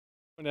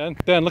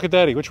Dan, look at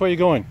Daddy. Which way are you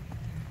going?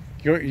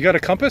 You got a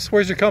compass?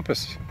 Where's your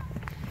compass?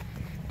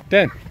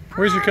 Dan,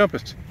 where's your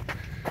compass?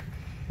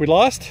 We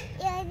lost?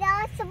 Yeah,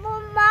 that's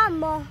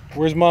Mama.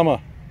 Where's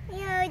Mama?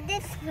 Yeah,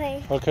 this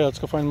way. Okay, let's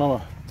go find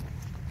Mama.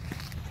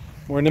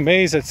 We're in the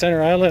maze at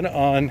Center Island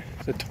on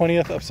the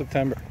 20th of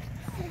September.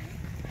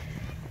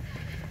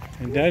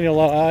 And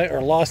Daniel and I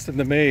are lost in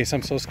the maze.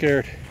 I'm so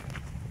scared.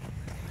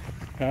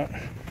 The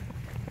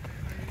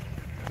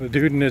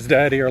dude and his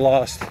daddy are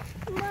lost.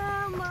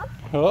 Mama.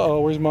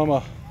 Uh-oh, where's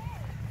Mama?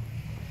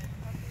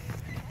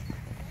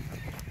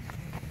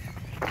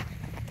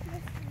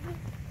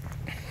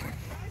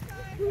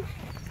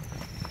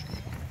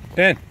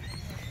 Dan,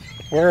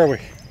 where are we?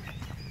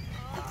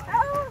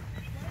 Oh.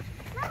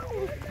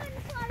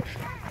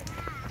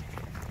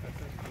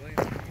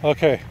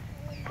 Okay.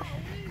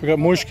 We got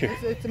Mushki.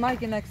 It's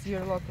Mikey next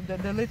year, look, the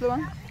little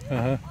one.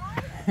 Uh-huh.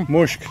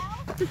 Mushk.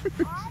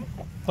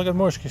 Look at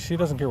Mushki, she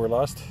doesn't care we're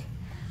lost.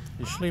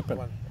 He's sleeping.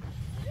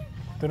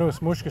 The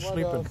newest Mushka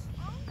sleeping.